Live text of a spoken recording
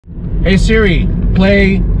Hey Siri,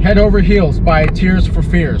 play Head Over Heels by Tears for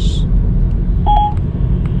Fears.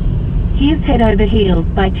 Here's Head Over Heels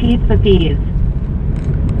by Tears for Fears.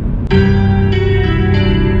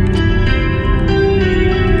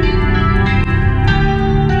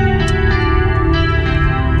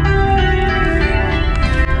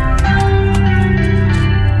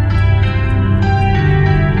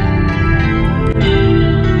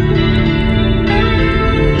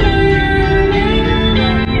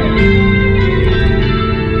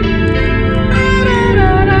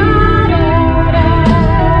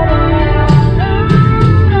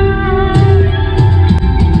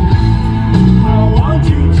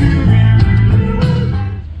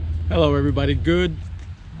 Hello everybody, good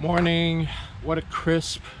morning. What a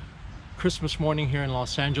crisp Christmas morning here in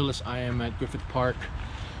Los Angeles. I am at Griffith Park.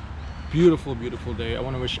 Beautiful, beautiful day. I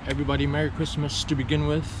want to wish everybody Merry Christmas to begin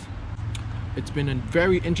with. It's been a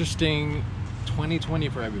very interesting 2020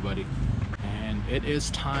 for everybody, and it is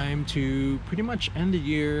time to pretty much end the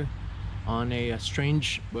year on a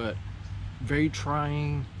strange but very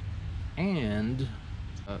trying and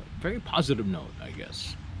very positive note, I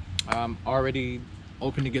guess. Already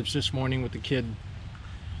opened the gifts this morning with the kid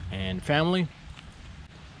and family,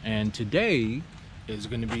 and today is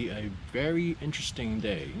going to be a very interesting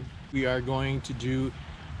day. We are going to do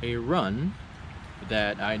a run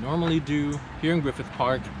that I normally do here in Griffith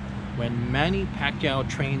Park when Manny Pacquiao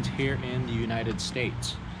trains here in the United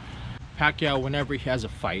States. Pacquiao, whenever he has a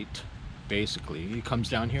fight, basically he comes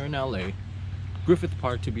down here in LA, Griffith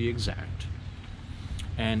Park to be exact,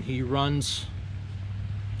 and he runs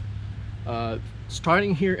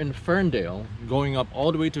starting here in Ferndale, going up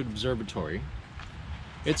all the way to the observatory.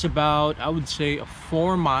 It's about, I would say, a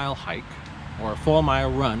 4-mile hike, or a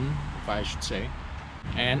 4-mile run, if I should say.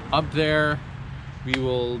 And up there, we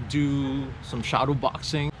will do some shadow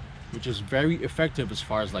boxing, which is very effective as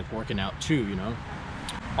far as like working out too, you know.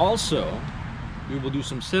 Also, we will do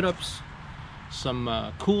some sit-ups,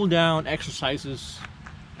 some cool down exercises,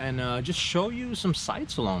 and just show you some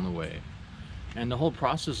sights along the way and the whole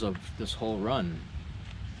process of this whole run.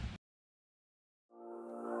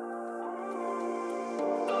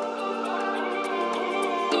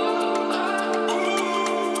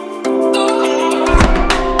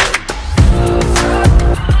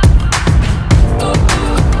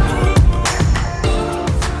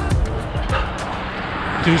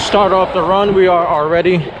 To start off the run, we are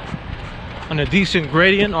already on a decent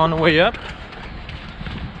gradient on the way up.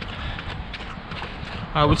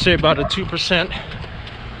 I would say about a 2%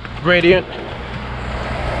 gradient.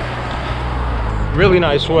 Really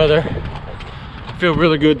nice weather. Feel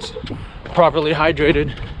really good, properly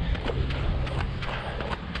hydrated.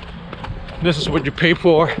 This is what you pay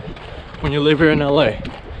for when you live here in LA.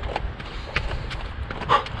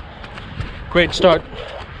 Great start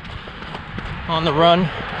on the run.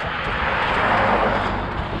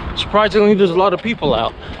 Surprisingly, there's a lot of people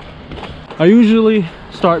out. I usually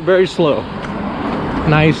start very slow.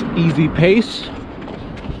 Nice easy pace,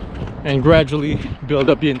 and gradually build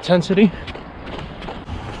up the intensity.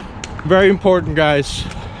 Very important, guys.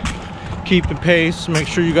 Keep the pace. Make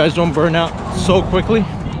sure you guys don't burn out so quickly.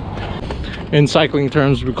 In cycling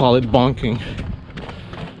terms, we call it bonking.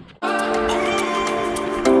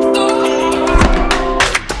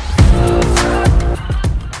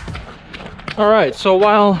 All right, so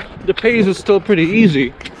while the pace is still pretty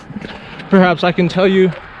easy, perhaps I can tell you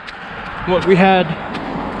what we had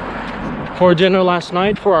for dinner last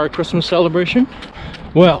night for our Christmas celebration.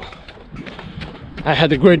 Well, I had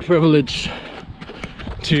the great privilege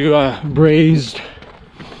to braise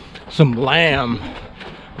some lamb,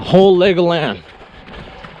 a whole leg of lamb.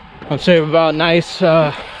 I'd say about nice,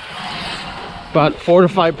 about 4 to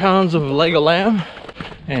 5 pounds of leg of lamb,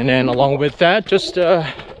 and then along with that, just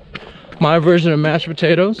my version of mashed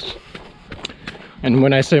potatoes. And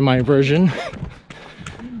when I say my version,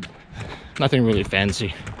 nothing really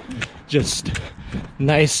fancy. Just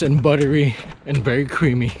nice and buttery and very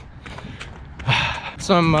creamy.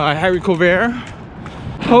 Some haricot vert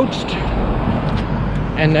poached,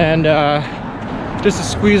 and then just a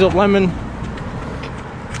squeeze of lemon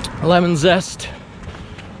zest,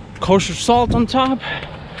 kosher salt on top,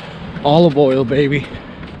 olive oil, baby.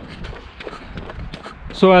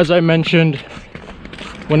 So as I mentioned,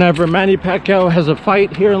 whenever Manny Pacquiao has a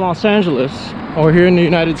fight here in Los Angeles, or here in the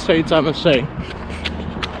United States, I must say,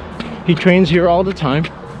 he trains here all the time,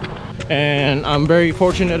 and I'm very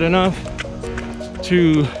fortunate enough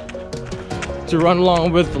to run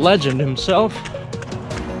along with the legend himself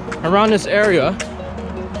around this area.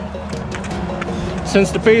 Since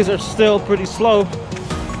the pace are still pretty slow,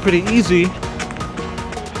 pretty easy,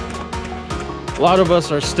 A lot of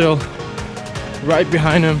us are still right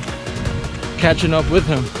behind him, catching up with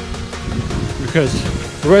him, because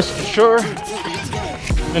rest assured,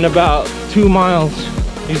 in about 2 miles,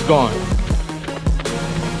 he's gone.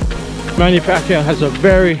 Manny Pacquiao has a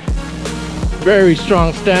very, very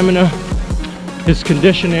strong stamina. His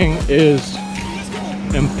conditioning is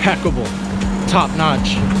impeccable, top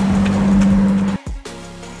notch.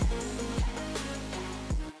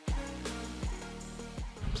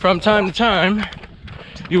 From time to time,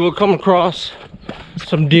 you will come across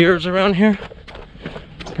some deers around here,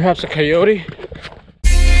 perhaps a coyote.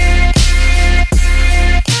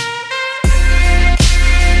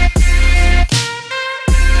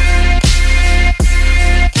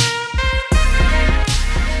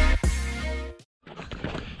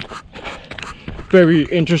 Very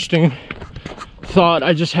interesting thought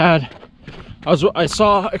I just had. I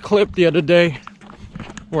saw a clip the other day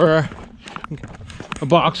where a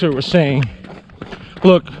boxer was saying,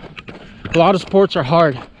 look, a lot of sports are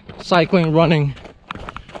hard. Cycling, running,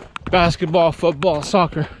 basketball, football,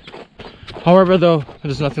 soccer. However, though,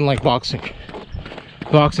 there's nothing like boxing.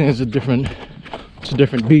 Boxing is a different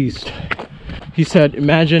beast. He said,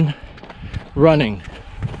 imagine running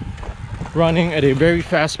at a very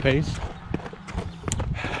fast pace.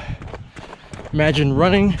 Imagine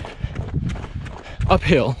running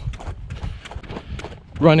uphill,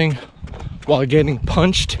 running while getting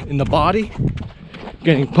punched in the body,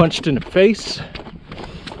 getting punched in the face.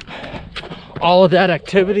 All of that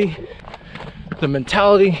activity, the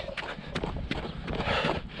mentality,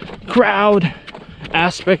 crowd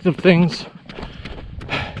aspect of things,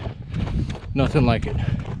 nothing like it.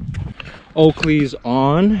 Oakley's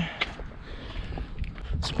on.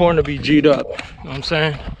 It's important to be G'd up, you know what I'm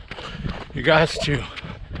saying? You guys too.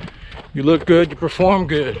 You look good, you perform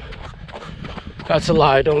good. That's a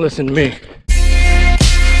lie, don't listen to me.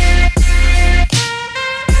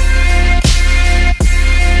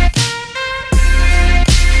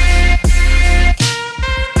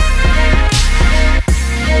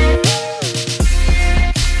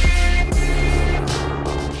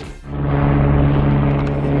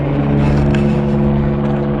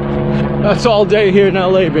 That's all day here in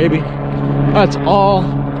LA, baby. That's all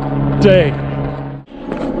day.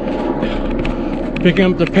 Picking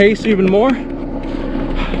up the pace even more.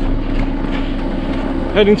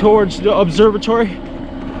 Heading towards the observatory.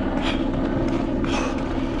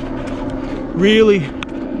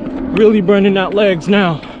 Really burning out legs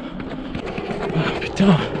now.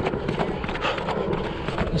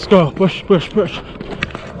 Let's go. Push.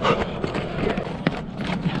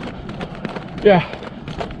 Yeah.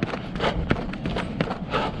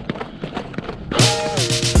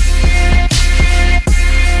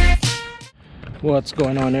 What's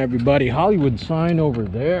going on, everybody? Hollywood sign over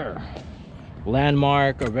there,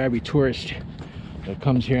 landmark of every tourist that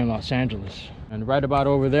comes here in Los Angeles. And right about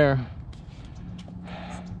over there,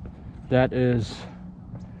 that is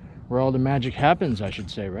where all the magic happens, I should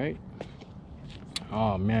say, right?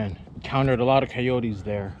 Oh man, encountered a lot of coyotes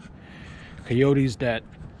there. Coyotes that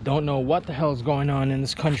don't know what the hell is going on in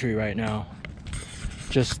this country right now.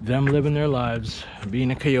 Just them living their lives, being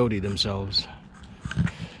a coyote themselves.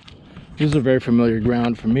 This is a very familiar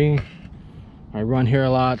ground for me. I run here a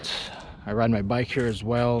lot. I ride my bike here as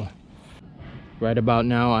well. Right about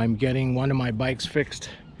now, I'm getting one of my bikes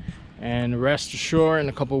fixed. And rest assured, in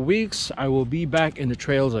a couple of weeks, I will be back in the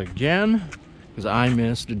trails again. Because I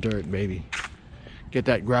miss the dirt, baby. Get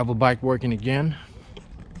that gravel bike working again.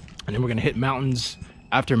 And then we're gonna hit mountains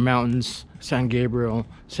after mountains. San Gabriel,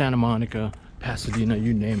 Santa Monica, Pasadena,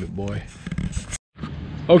 you name it, boy.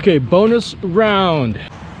 Okay, bonus round.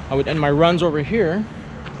 I would end my runs over here,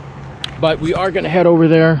 but we are gonna head over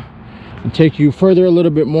there and take you further a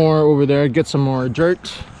little bit more over there, get some more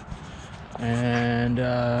dirt and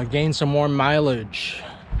gain some more mileage.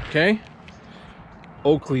 Okay,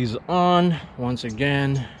 Oakley's on once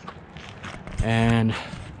again, and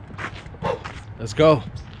let's go.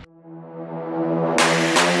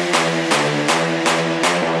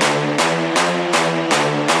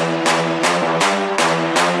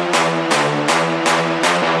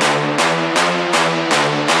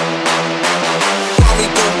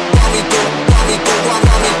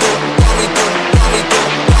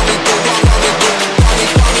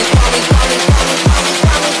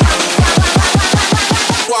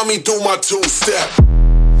 Me do my two-step.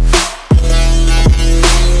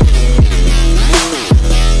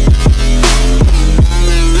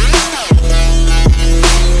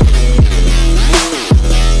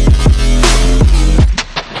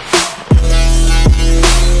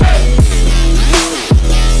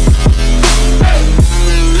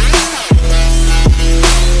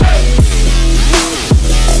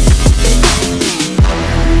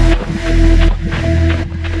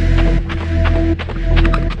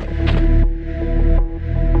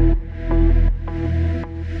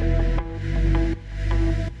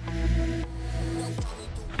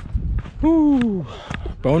 Woo.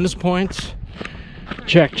 Bonus points.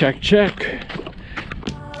 Check, check, check.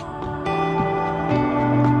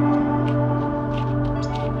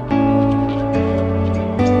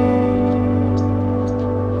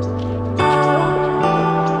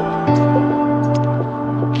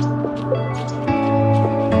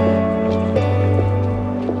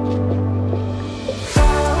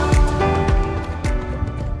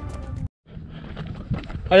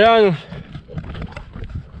 Ayan,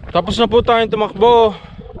 tapos na po tayong tumakbo.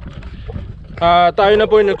 Tayo na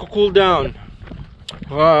po yung nagko-cool down.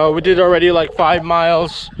 We did already like 5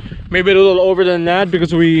 miles, maybe a little over than that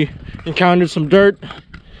because we encountered some dirt.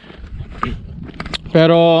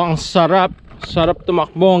 Pero ang sarap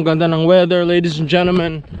tumakbo, ang ganda ng weather, ladies and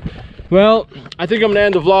gentlemen. Well, I think I'm gonna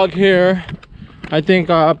end the vlog here. I think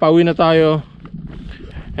pauwi na tayo.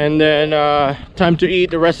 And then time to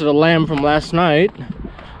eat the rest of the lamb from last night.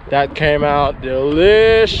 That came out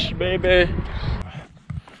delish, baby.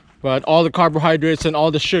 But all the carbohydrates and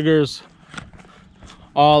all the sugars,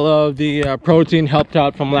 all of the protein helped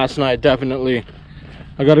out from last night, definitely.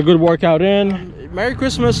 I got a good workout in. Merry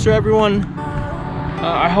Christmas to everyone.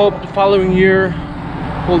 I hope the following year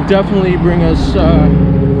will definitely bring us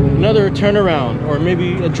another turnaround, or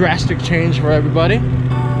maybe a drastic change for everybody.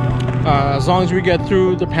 As long as we get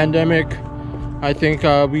through the pandemic, I think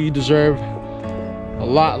we deserve a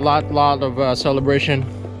lot of celebration.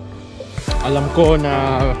 Alam ko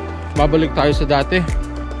na babalik tayo sa dati.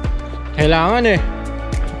 Kailangan eh.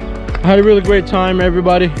 I had a really great time,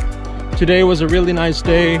 everybody. Today was a really nice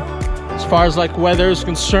day. As far as like weather is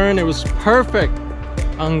concerned, it was perfect.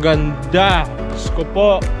 Ang ganda. Diyos ko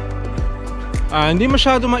po. Hindi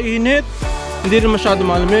masyado mainit, hindi rin masyado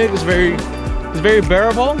malamig. It's very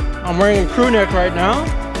bearable. I'm wearing a crew neck right now.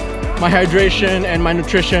 My hydration and my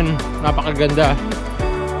nutrition, napakaganda.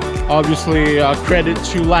 Obviously, credit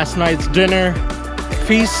to last night's dinner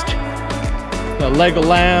feast. The leg of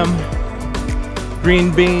lamb,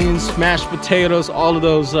 green beans, mashed potatoes, all of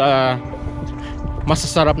those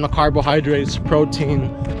masasarap na carbohydrates, protein.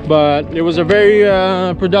 But it was a very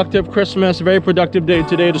productive Christmas, a very productive day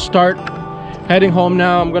today to start. Heading home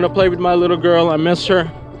now. I'm gonna play with my little girl. I miss her.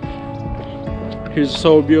 She's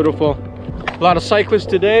so beautiful. A lot of cyclists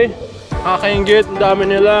today. Nakakaingit, ang dami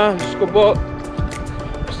nila. Diyos ko po.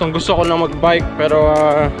 Gusto ko na mag-bike, pero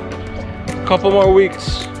a couple more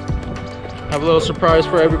weeks. I have a little surprise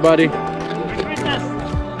for everybody.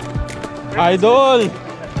 Idol!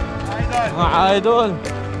 Idol!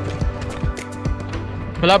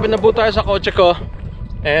 Malapit na po tayo sa kotse ko,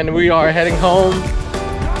 and we are heading home.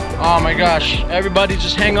 Oh my gosh, everybody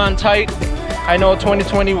just hang on tight. I know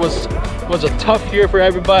 2020 was a tough year for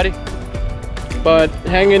everybody, but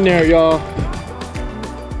hang in there, y'all.